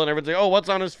deal, and everyone's like, "Oh, what's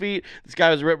on his feet?" This guy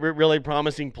was a really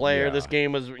promising player. Yeah. This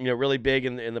game was, really big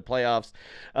in the playoffs.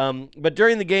 But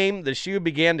during the game, the shoe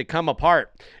began to come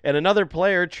apart, and another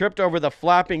player tripped over the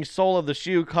flapping sole of the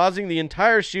shoe, causing the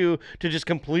entire shoe to just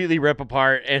completely rip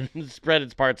apart and spread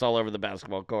its parts all over the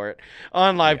basketball court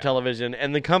on live television,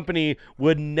 and the company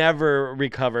would never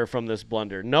recover from this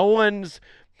blunder. No one's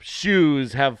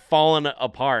shoes have fallen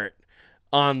apart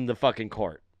on the fucking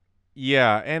court.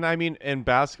 Yeah, and I mean, and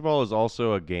basketball is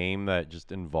also a game that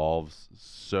just involves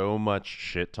so much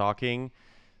shit talking.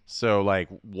 So, like,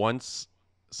 once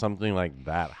something like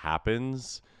that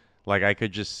happens, like, I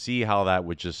could just see how that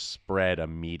would just spread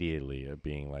immediately of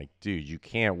being like, dude, you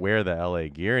can't wear the LA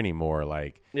Gear anymore.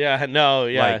 Like, Yeah, no,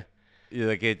 yeah.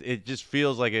 like it just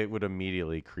feels like it would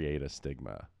immediately create a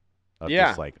stigma of Yeah.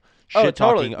 just like Oh, shit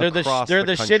totally. talking They're across the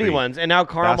the shitty country. ones. And now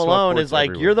Karl Basketball Malone courts is like,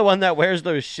 everywhere. you're the one that wears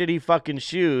those shitty fucking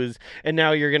shoes, and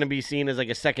now you're going to be seen as like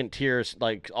a second tier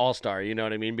like all-star, you know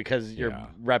what I mean? Because you're Yeah.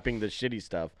 repping the shitty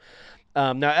stuff.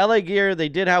 Now, LA Gear, they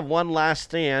did have one last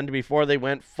stand before they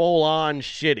went full-on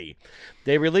shitty.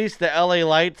 They released the LA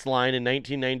Lights line in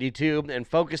 1992 and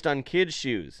focused on kids'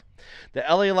 shoes. The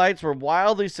LA Lights were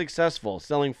wildly successful,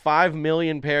 selling 5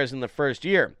 million pairs in the first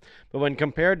year, but when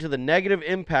compared to the negative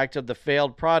impact of the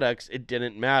failed products, it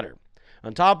didn't matter.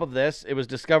 On top of this, it was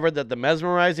discovered that the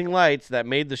mesmerizing lights that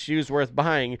made the shoes worth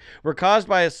buying were caused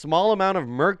by a small amount of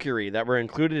mercury that were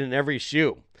included in every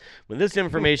shoe. When this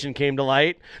information came to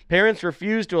light, parents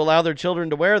refused to allow their children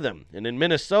to wear them. And in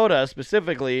Minnesota,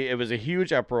 specifically, it was a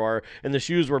huge uproar, and the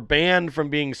shoes were banned from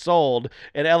being sold,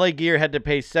 and LA Gear had to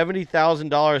pay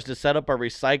 $70,000 to set up a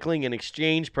recycling and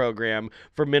exchange program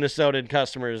for Minnesotan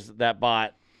customers that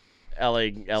bought LA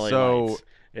So, Lights.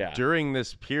 Yeah. During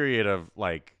this period of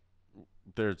like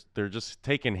they're just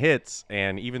taking hits,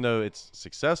 and even though it's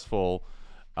successful,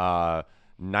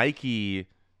 Nike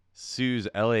sues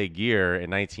LA Gear in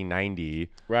 1990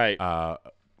 Right.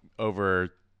 over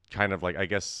kind of like, I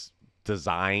guess,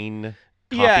 design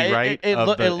Yeah, copyright it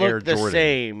of the Air looked the Jordan.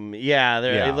 same. Yeah,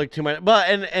 Yeah. it looked too much. But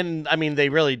and I mean, they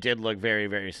really did look very,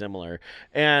 very similar.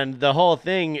 And the whole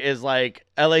thing is like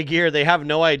LA Gear, they have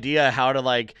no idea how to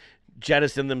like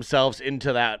jettison themselves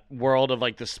into that world of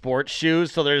like the sports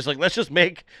shoes. So they're just like, let's just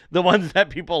make the ones that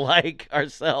people like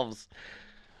ourselves.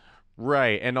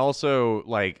 Right, and also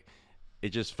like it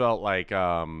just felt like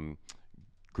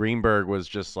Greenberg was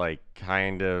just like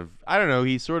kind of, I don't know,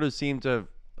 he sort of seemed to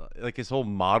like his whole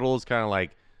model is kind of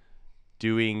like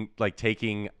doing like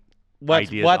taking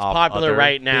ideas What's off popular other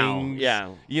right now. things,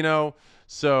 Yeah. you know.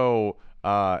 So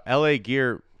LA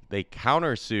Gear, they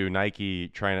countersue Nike,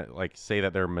 trying to like say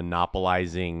that they're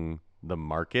monopolizing the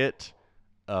market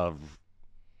of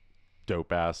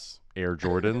dope ass Air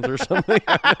Jordans or something.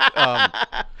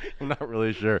 I'm not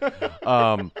really sure.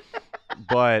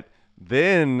 But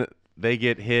then they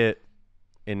get hit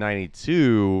in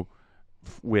 92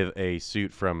 with a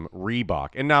suit from Reebok.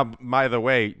 And now, by the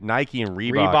way, Nike and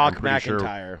Reebok, I'm pretty sure,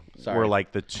 McIntyre. Sorry. were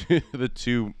like the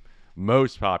two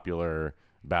most popular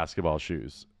basketball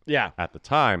shoes Yeah. at the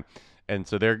time. And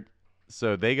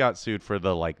so they got sued for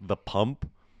the pump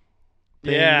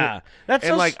thing. Yeah. That's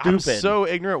And so like, stupid. I'm so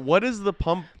ignorant. What is the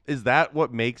pump? Is that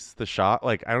what makes the shot?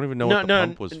 Like, I don't even know what the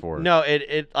pump was for. No,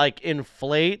 it like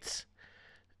inflates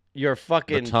your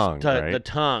fucking tongue, right? the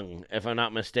tongue, if I'm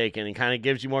not mistaken, and kind of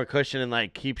gives you more cushion and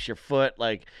like keeps your foot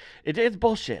like it's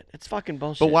bullshit. It's fucking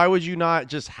bullshit. But why would you not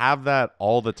just have that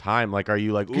all the time? Like, are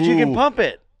you like, Because you can ooh, pump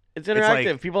it. It's interactive.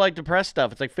 like- People like to press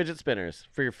stuff. It's like fidget spinners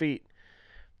for your feet.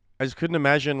 I just couldn't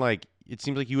imagine, like, it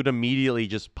seems like you would immediately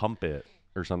just pump it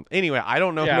or something. Anyway, I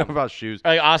don't know Yeah. enough about shoes.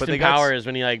 Like but Austin they got- Powers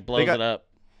when he like blows got- it up.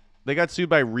 They got sued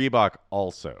by Reebok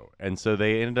also. And so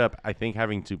they ended up, I think,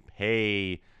 having to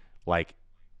pay, like,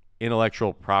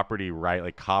 intellectual property right,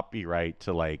 like, copyright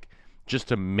to, like, just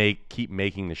to keep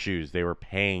making the shoes. They were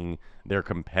paying their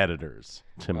competitors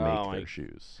to make their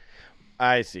shoes.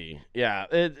 I see. Yeah,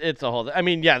 it's a whole. I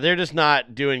mean, yeah, they're just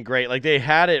not doing great. Like they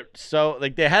had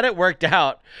it worked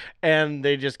out, and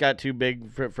they just got too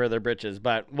big for their britches.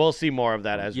 But we'll see more of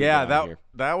that as we go on here.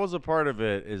 That was a part of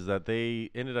it, is that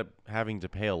they ended up having to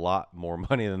pay a lot more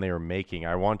money than they were making.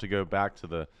 I want to go back to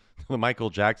the Michael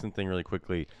Jackson thing really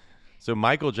quickly. So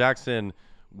Michael Jackson,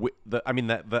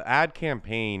 the ad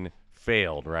campaign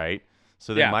failed, right?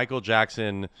 So then Michael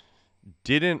Jackson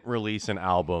didn't release an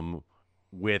album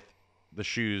with the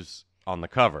shoes on the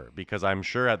cover, because I'm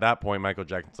sure at that point Michael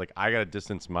Jackson's like, I gotta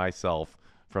distance myself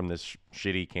from this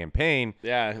shitty campaign.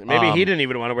 Yeah, maybe he didn't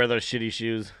even want to wear those shitty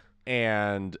shoes.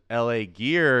 And LA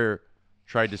Gear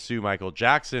tried to sue Michael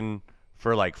Jackson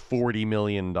for like $40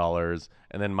 million,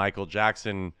 and then Michael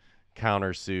Jackson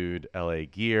countersued LA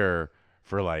Gear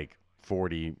for like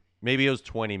 40, maybe it was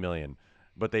 20 million,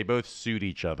 but they both sued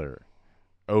each other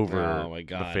over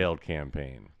the failed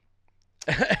campaign.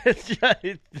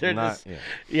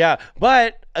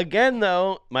 But again,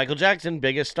 though, Michael Jackson,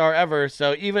 biggest star ever.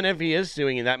 So even if he is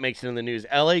suing, and that makes it in the news,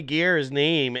 LA Gear's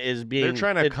name is being. They're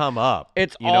trying to come up.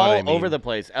 It's all over the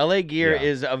place. LA Gear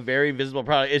is a very visible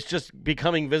product. It's just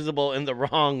becoming visible in the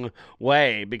wrong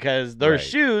way, because their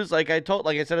shoes, like I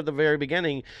said at the very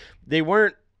beginning, they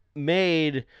weren't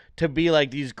made to be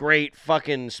like these great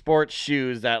fucking sports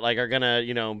shoes that like are gonna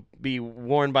be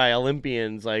worn by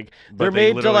Olympians. Like they're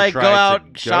made to like go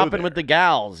out shopping with the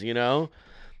gals,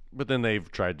 But then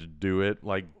they've tried to do it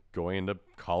like going into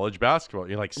college basketball,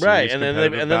 like right, and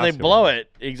then they blow it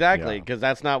exactly, because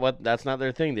that's not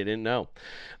their thing. They didn't know.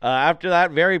 After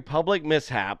that very public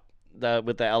mishap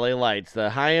with the LA Lights, the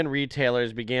high-end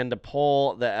retailers began to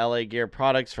pull the LA Gear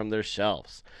products from their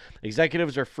shelves.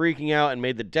 Executives are freaking out and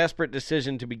made the desperate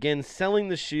decision to begin selling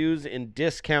the shoes in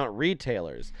discount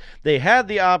retailers. They had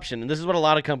the option, and this is what a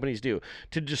lot of companies do,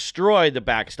 to destroy the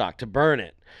back stock, to burn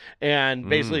it, and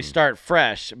basically start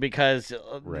fresh, because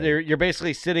you're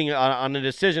basically sitting on a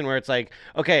decision where it's like,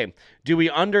 okay, do we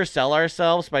undersell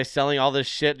ourselves by selling all this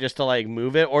shit just to like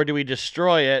move it, or do we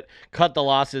destroy it, cut the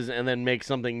losses, and then make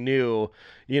something new,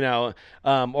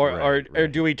 or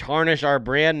do we tarnish our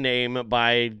brand name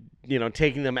by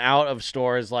taking them out of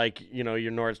stores like, your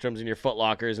Nordstroms and your Foot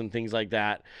Lockers and things like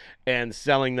that, and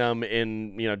selling them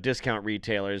in, discount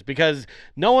retailers, because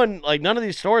none of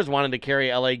these stores wanted to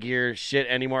carry LA Gear shit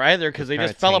anymore either, because they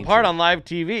just fell apart on live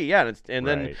TV. Yeah. And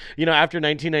then, after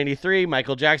 1993,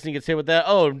 Michael Jackson gets hit with that.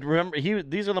 Oh, remember,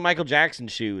 these are the Michael Jackson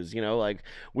shoes, like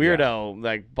weirdo,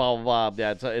 like blah, blah, blah.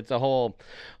 Yeah. It's a whole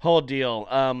deal.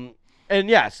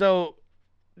 So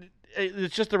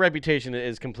it's just the reputation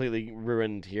is completely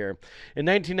ruined here. In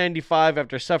 1995,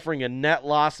 after suffering a net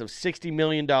loss of $60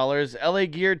 million, LA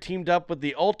Gear teamed up with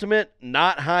the ultimate,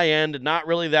 not high-end, not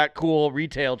really that cool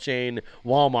retail chain,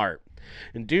 Walmart.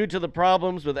 And due to the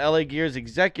problems with LA Gear's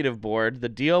executive board, the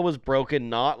deal was broken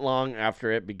not long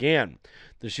after it began.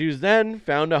 The shoes then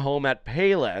found a home at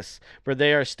Payless, where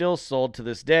they are still sold to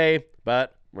this day,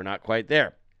 but we're not quite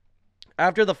there.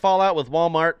 After the fallout with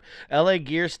Walmart, LA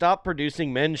Gear stopped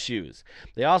producing men's shoes.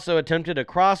 They also attempted a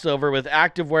crossover with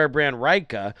activewear brand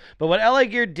Ryka, but what LA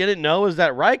Gear didn't know is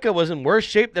that Ryka was in worse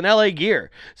shape than LA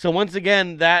Gear. So once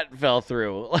again, that fell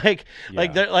through.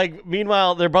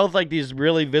 Meanwhile, they're both like these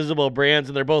really visible brands,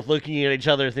 and they're both looking at each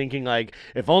other thinking like,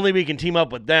 if only we can team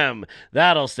up with them,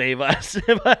 that'll save us.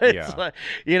 But it's like,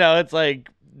 it's like,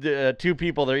 two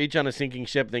people, they're each on a sinking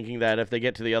ship, thinking that if they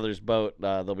get to the other's boat,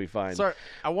 they'll be fine.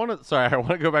 I want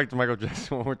to go back to Michael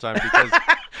Jackson one more time, because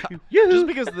just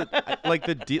because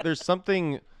there's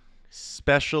something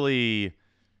especially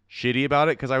shitty about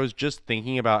it, because I was just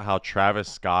thinking about how Travis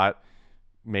Scott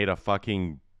made a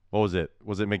fucking, what was it?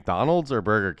 Was it McDonald's or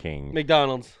Burger King?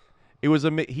 McDonald's. It was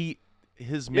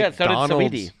his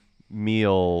McDonald's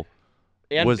meal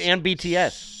was and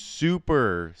BTS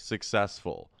super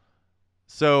successful.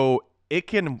 So it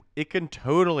can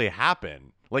totally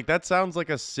happen. Like, that sounds like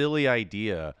a silly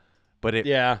idea, but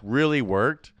it really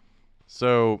worked.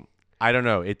 So I don't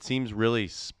know. It seems really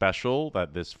special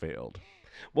that this failed.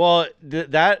 Well,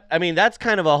 that's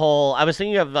kind of a whole. I was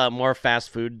thinking of more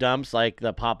fast food dumps, like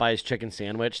the Popeyes chicken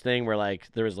sandwich thing, where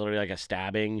like there was literally like a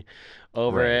stabbing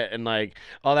over it and like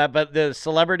all that. But the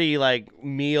celebrity like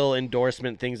meal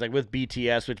endorsement things, like with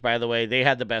BTS, which by the way, they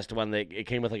had the best one. It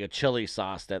came with like a chili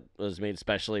sauce that was made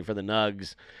specially for the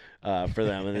Nugs. For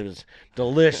them, and it was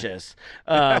delicious.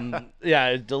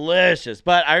 It's delicious.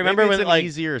 But I remember maybe it's when an like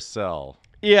easier sell.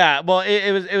 Yeah, well,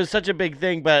 it was such a big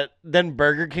thing, but then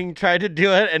Burger King tried to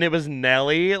do it, and it was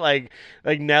Nelly. Like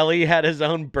Nelly had his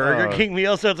own Burger King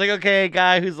meal, so it's like, okay, a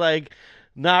guy who's like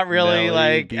not really Nelly,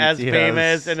 like as BTS.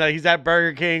 famous, and he's at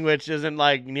Burger King, which isn't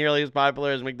like nearly as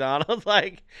popular as McDonald's.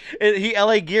 Like he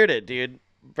LA geared it, dude.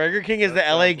 Burger King is the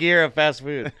LA gear of fast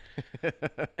food.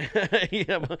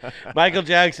 Yeah, Michael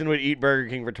Jackson would eat Burger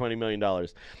King for $20 million.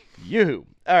 Yoo-hoo.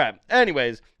 All right.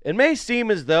 Anyways, it may seem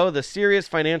as though the serious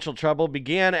financial trouble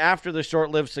began after the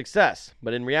short-lived success,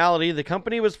 but in reality, the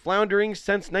company was floundering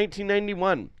since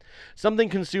 1991, something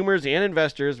consumers and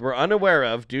investors were unaware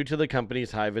of due to the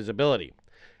company's high visibility.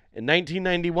 In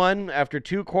 1991, after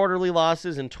 2 quarterly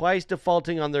losses and twice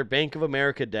defaulting on their Bank of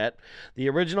America debt, the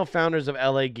original founders of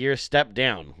LA Gear stepped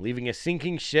down, leaving a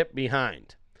sinking ship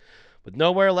behind. With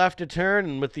nowhere left to turn,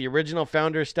 and with the original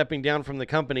founders stepping down from the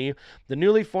company, the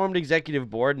newly formed executive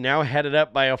board, now headed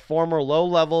up by a former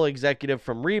low-level executive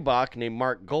from Reebok named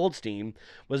Mark Goldstein,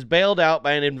 was bailed out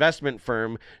by an investment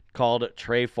firm called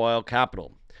Trefoil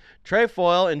Capital.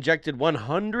 Trefoil injected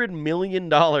 $100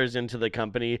 million into the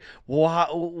company.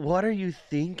 What are you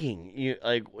thinking?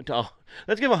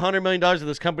 Let's give $100 million to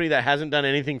this company that hasn't done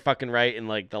anything fucking right in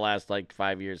like the last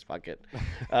 5 years. Fuck it.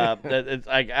 It's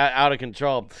like out of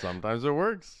control. Sometimes it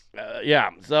works. Yeah.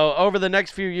 So over the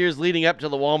next few years leading up to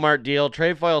the Walmart deal,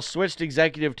 Trefoil switched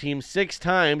executive teams 6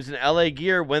 times, and LA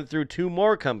Gear went through 2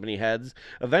 more company heads,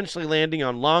 eventually landing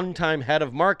on longtime head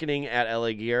of marketing at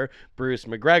LA Gear, Bruce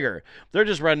McGregor. They're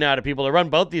just running out of people to run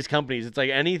both these companies. It's like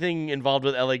anything involved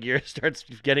with LA Gear starts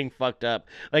getting fucked up.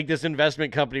 Like this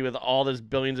investment company with all this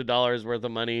billions of dollars worth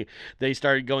of money, they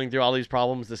started going through all these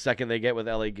problems the second they get with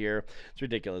LA Gear. It's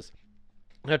ridiculous.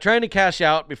 Now, trying to cash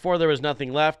out before there was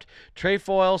nothing left,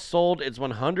 Trefoil sold its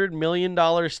 $100 million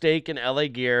stake in LA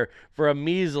Gear for a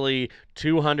measly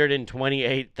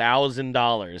 $228,000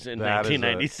 in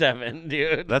 1997,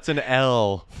 dude. That's an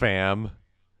L, fam.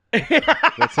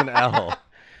 That's an L.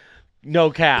 No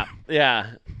cap.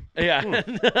 Yeah. Yeah.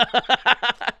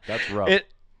 That's rough.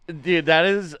 Dude, that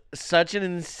is such an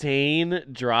insane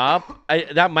drop.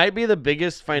 That might be the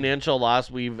biggest financial loss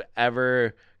we've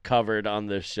ever covered on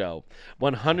this show.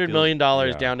 $100 million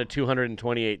down to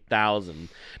 $228,000.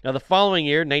 Now, the following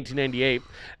year, 1998,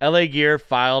 LA Gear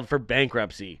filed for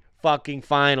bankruptcy. Fucking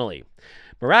finally.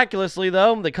 Miraculously,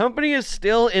 though, the company is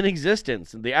still in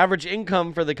existence. The average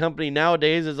income for the company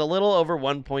nowadays is a little over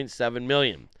 $1.7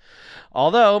 million.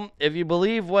 Although, if you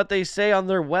believe what they say on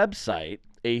their website,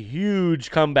 a huge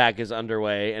comeback is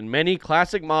underway, and many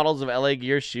classic models of LA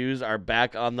Gear shoes are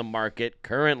back on the market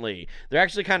currently. They're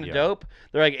actually kind of dope.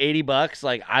 They're like $80.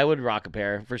 Like, I would rock a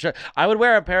pair for sure. I would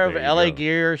wear a pair of LA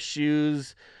Gear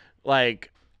shoes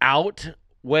like out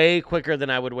way quicker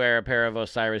than I would wear a pair of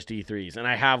Osiris D3s, and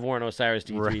I have worn Osiris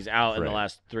D3s out in the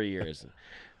last 3 years.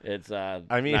 It's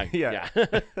yeah.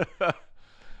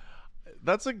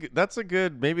 That's a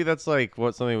good, maybe that's like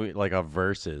what something like a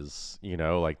versus,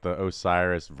 like the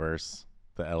Osiris verse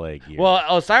the LA Gear. Well,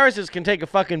 Osiris's can take a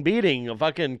fucking beating. A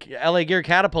fucking LA Gear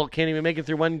catapult can't even make it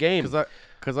through one game.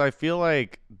 Because I feel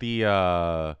like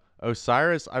the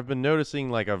Osiris, I've been noticing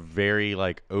like a very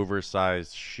like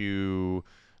oversized shoe,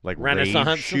 like Renaissance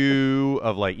rave shoe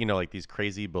of like like these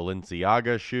crazy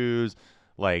Balenciaga shoes,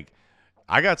 like.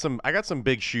 I got some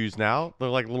big shoes now. They're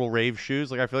like little rave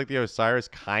shoes. Like I feel like the Osiris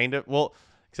kind of, well,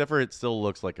 except for it still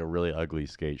looks like a really ugly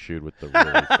skate shoe with the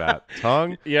really fat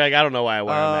tongue. Yeah, like, I don't know why I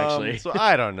wear them actually. So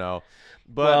I don't know.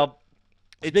 But well,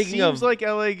 it seems like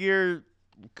LA Gear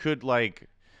could like,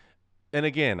 and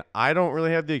again, I don't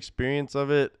really have the experience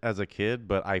of it as a kid,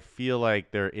 but I feel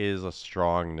like there is a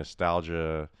strong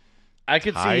nostalgia. I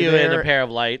could see you in a pair of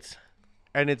lights.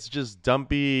 And it's just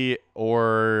dumpy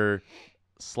or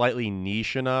slightly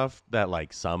niche enough that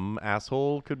like some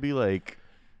asshole could be like,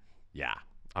 yeah,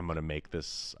 I'm gonna make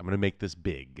this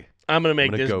big. I'm gonna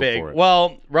make this big.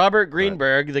 Well, Robert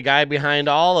Greenberg, the guy behind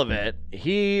all of it,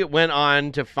 he went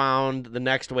on to found the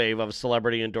next wave of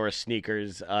celebrity endorsed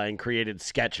sneakers and created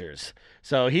Skechers.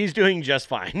 So he's doing just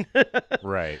fine.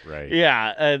 Right.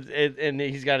 Yeah, and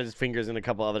he's got his fingers in a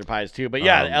couple other pies too. But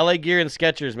yeah, LA Gear and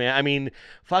Skechers, man. I mean,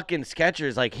 fucking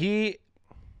Skechers, like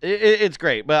it's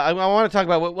great, but I want to talk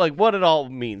about what it all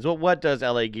means. What does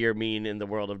LA Gear mean in the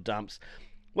world of dumps?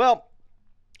 Well,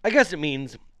 I guess it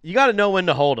means you got to know when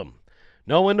to hold them,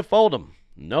 know when to fold them,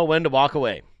 know when to walk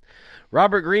away.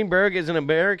 Robert Greenberg is an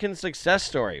American success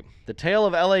story. The tale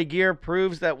of LA Gear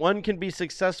proves that one can be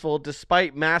successful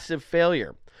despite massive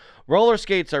failure. Roller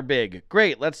skates are big.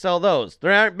 Great, let's sell those.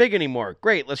 They aren't big anymore.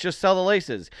 Great, let's just sell the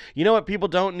laces. You know what people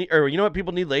don't need, or you know what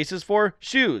people need laces for?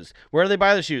 Shoes. Where do they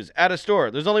buy the shoes? At a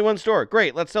store. There's only one store.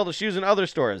 Great, let's sell the shoes in other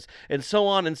stores, and so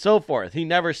on and so forth. He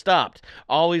never stopped,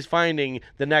 always finding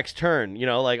the next turn.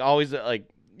 Always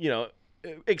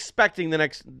expecting the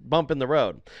next bump in the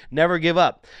road. Never give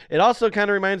up. It also kind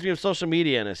of reminds me of social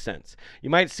media in a sense. You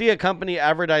might see a company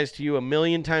advertise to you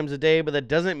 1,000,000 times a day, but that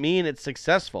doesn't mean it's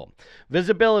successful.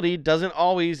 Visibility doesn't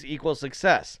always equal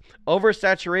success.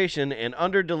 Oversaturation and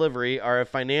underdelivery are a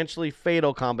financially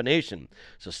fatal combination.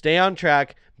 So stay on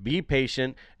track, be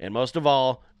patient, and most of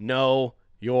all, know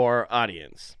your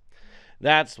audience.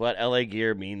 That's what LA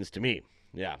Gear means to me.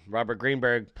 Yeah, Robert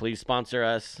Greenberg, please sponsor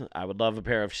us. I would love a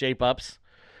pair of shape ups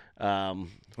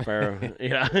for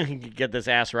get this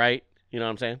ass right. You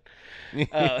know what I'm saying?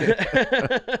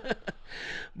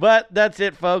 But that's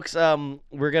it, folks.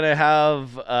 We're gonna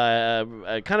have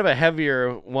a kind of a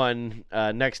heavier one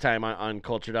next time on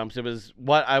Culture Dumps. It was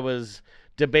what I was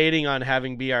debating on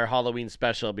having be our Halloween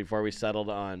special before we settled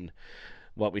on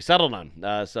what we settled on.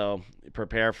 So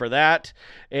prepare for that.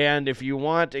 And if you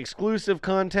want exclusive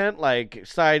content like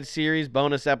side series,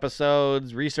 bonus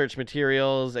episodes, research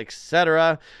materials,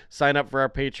 etc., sign up for our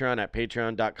Patreon at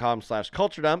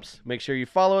patreon.com/culturedumps. Make sure you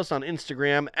follow us on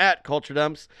Instagram at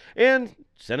culturedumps and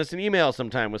send us an email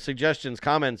sometime with suggestions,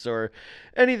 comments, or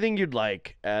anything you'd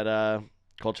like at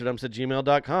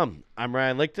culturedumps@gmail.com. I'm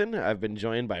Ryan Lichten. I've been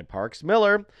joined by Parks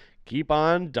Miller. Keep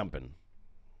on dumping.